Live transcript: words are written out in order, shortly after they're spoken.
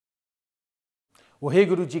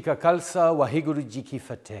Waheguru Ji Ka Khalsa, Waheguru Ji Ki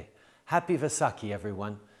Fateh. Happy Vaisakhi,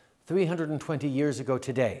 everyone. 320 years ago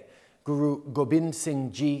today, Guru Gobind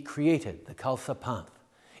Singh Ji created the Khalsa Panth.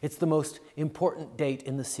 It's the most important date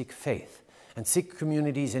in the Sikh faith, and Sikh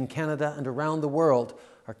communities in Canada and around the world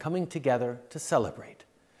are coming together to celebrate.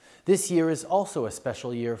 This year is also a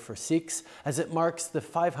special year for Sikhs as it marks the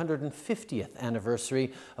 550th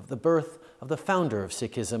anniversary of the birth of the founder of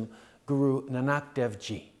Sikhism, Guru Nanak Dev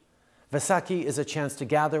Ji. Vaisakhi is a chance to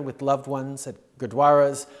gather with loved ones at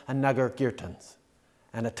gurdwaras and nagar kirtans,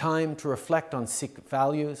 and a time to reflect on Sikh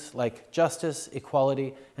values like justice,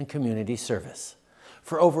 equality, and community service.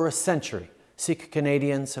 For over a century, Sikh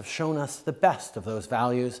Canadians have shown us the best of those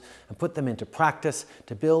values and put them into practice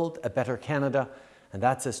to build a better Canada, and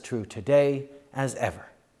that's as true today as ever.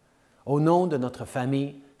 Au nom de notre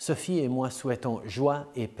famille, Sophie et moi souhaitons joie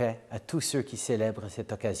et paix à tous ceux qui célèbrent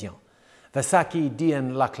cette occasion. Vaisakhi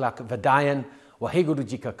Dian Lak Lak Vadayan, Waheguru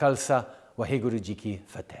Ji Ka Khalsa, Waheguru Ji Ki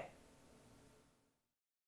Fateh.